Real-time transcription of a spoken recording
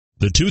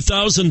The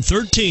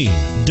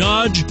 2013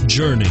 Dodge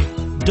Journey.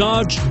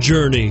 Dodge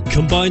Journey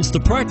combines the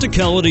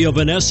practicality of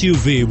an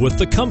SUV with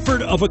the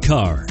comfort of a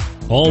car,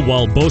 all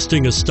while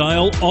boasting a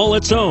style all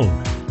its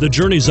own. The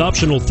Journey's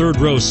optional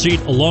third-row seat,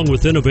 along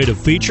with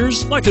innovative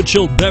features like a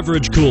chilled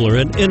beverage cooler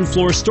and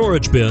in-floor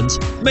storage bins,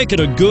 make it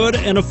a good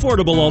and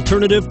affordable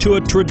alternative to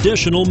a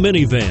traditional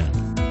minivan,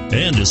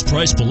 and is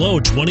priced below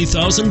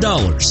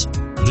 $20,000.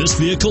 This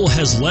vehicle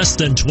has less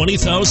than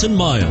 20,000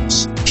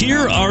 miles.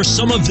 Here are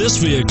some of this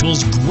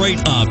vehicle's great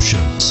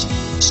options: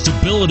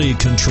 stability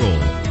control,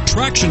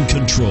 traction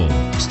control,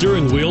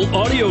 steering wheel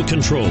audio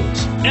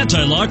controls,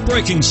 anti-lock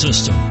braking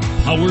system,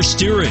 power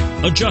steering,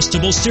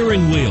 adjustable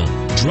steering wheel,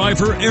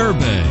 driver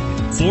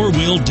airbag,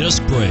 four-wheel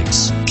disc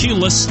brakes,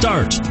 keyless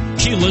start,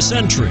 keyless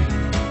entry.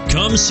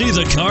 Come see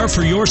the car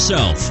for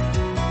yourself.